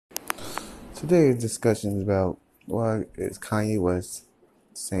Today's discussion is about, well, it's Kanye West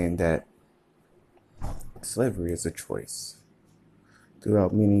saying that slavery is a choice.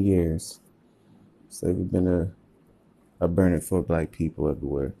 Throughout many years, slavery has been a burden for black people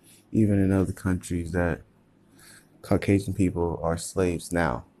everywhere. Even in other countries that Caucasian people are slaves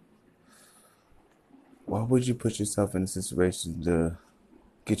now. Why would you put yourself in a situation to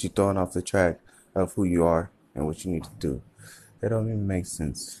get you thrown off the track of who you are and what you need to do? That don't even make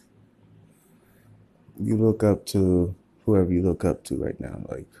sense. You look up to whoever you look up to right now.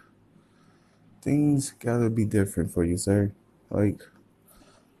 Like, things gotta be different for you, sir. Like,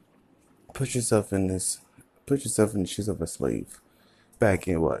 put yourself in this, put yourself in the shoes of a slave. Back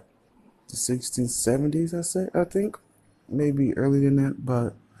in what, the 60s, 70s, I think. Maybe earlier than that,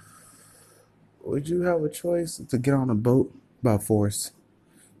 but would you have a choice to get on a boat by force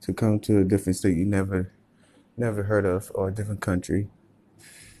to come to a different state you never heard of, or a different country,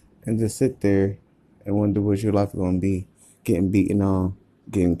 and just sit there and wonder what your life is gonna be, getting beaten on,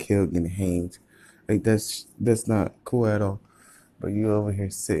 getting killed, getting hanged? Like, that's not cool at all. But you over here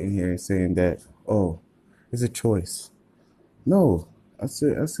sitting here and saying that, oh, it's a choice. No, I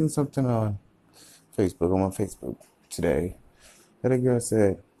seen something on on my Facebook today, that a girl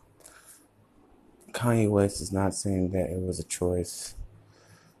said Kanye West is not saying that it was a choice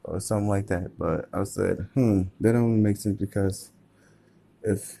or something like that. But I said, that don't make sense, because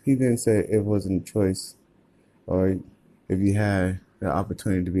if he didn't say it wasn't a choice, or if you had the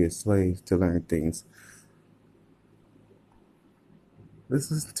opportunity to be a slave to learn things, let's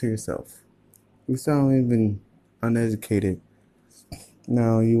listen to yourself. You sound even uneducated.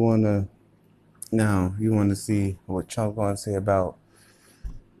 Now you wanna now you wanna see what Trump gonna say about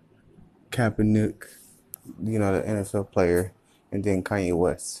Kaepernick, the NFL player, and then Kanye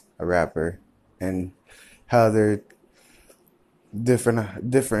West, a rapper, and how they're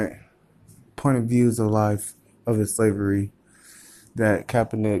different point of views of life of his slavery. That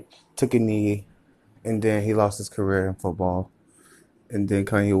Kaepernick took a knee, and then he lost his career in football, and then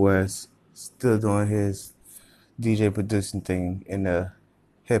Kanye West still doing his DJ producing thing in the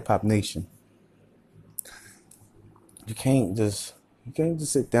hip hop nation. You can't just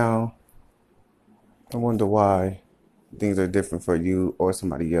sit down and wonder why things are different for you or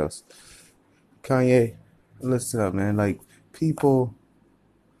somebody else. Kanye, listen up, man. Like, people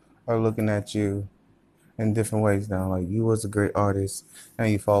are looking at you in different ways now. Like, you was a great artist,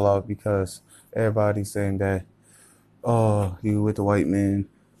 and you fall off because everybody's saying that, oh, you with the white man.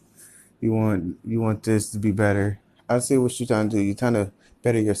 You want this to be better. I see what you're trying to do. You're trying to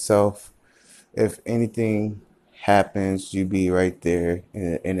better yourself. If anything happens, you be right there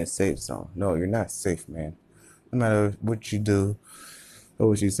in a safe zone. No, you're not safe, man. No matter what you do or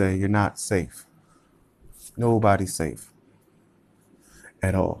what you say, you're not safe. Nobody's safe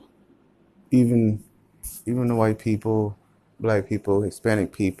at all. Even even the white people, black people,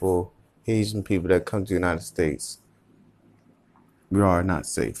 Hispanic people, Asian people that come to the United States, we are not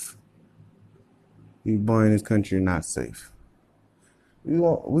safe. You born in this country, you're not safe. We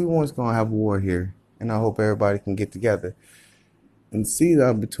once gonna have a war here, and I hope everybody can get together and see the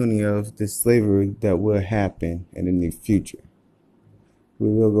opportunity of this slavery that will happen in the near future. We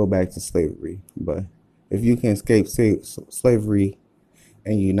will go back to slavery, but if you can escape slavery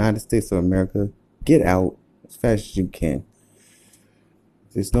in the United States of America, get out as fast as you can.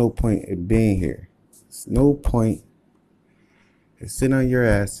 There's no point in being here. There's no point in sitting on your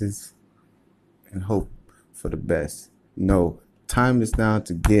asses and hope for the best. No, time is now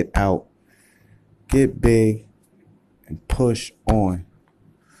to get out, get big, and push on.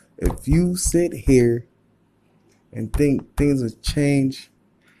 If you sit here and think things will change,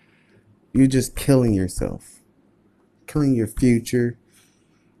 you're just killing yourself, killing your future,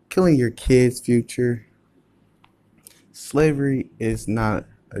 killing your kids' future. Slavery is not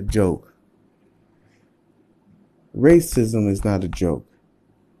a joke. Racism is not a joke.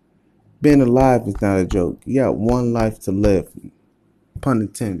 Being alive is not a joke. You got one life to live, pun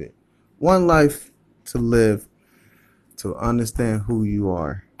intended. One life to live to understand who you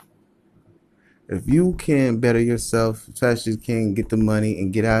are. If you can better yourself, especially can get the money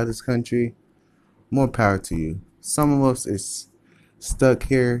and get out of this country, more power to you. Some of us is stuck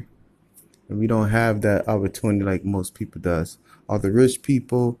here, and we don't have that opportunity like most people does. All the rich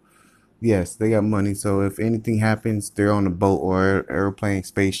people, yes, they got money, so if anything happens, they're on a boat or airplane,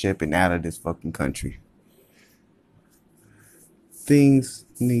 spaceship, and out of this fucking country. Things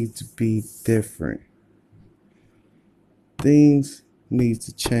need to be different. Things need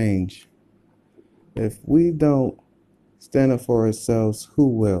to change. If we don't stand up for ourselves, who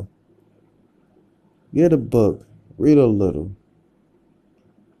will? Get a book, read a little.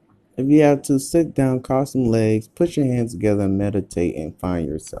 If you have to, sit down, cross some legs, put your hands together, and meditate and find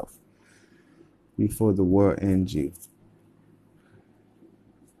yourself before the world ends you.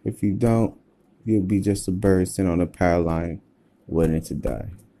 If you don't, you'll be just a bird sitting on a power line waiting to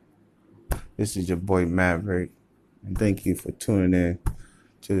die. This is your boy Maverick, and thank you for tuning in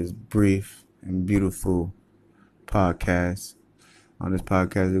to this brief and beautiful podcast. On this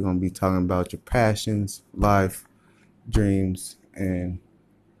podcast, we're going to be talking about your passions, life, dreams, and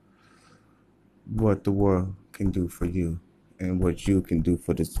what the world can do for you and what you can do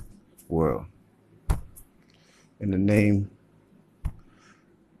for this world. In the name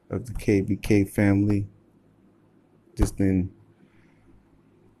of the KBK family, this been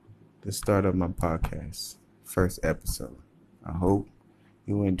the start of my podcast, first episode. I hope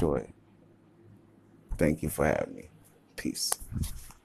you enjoy it. Thank you for having me. Peace.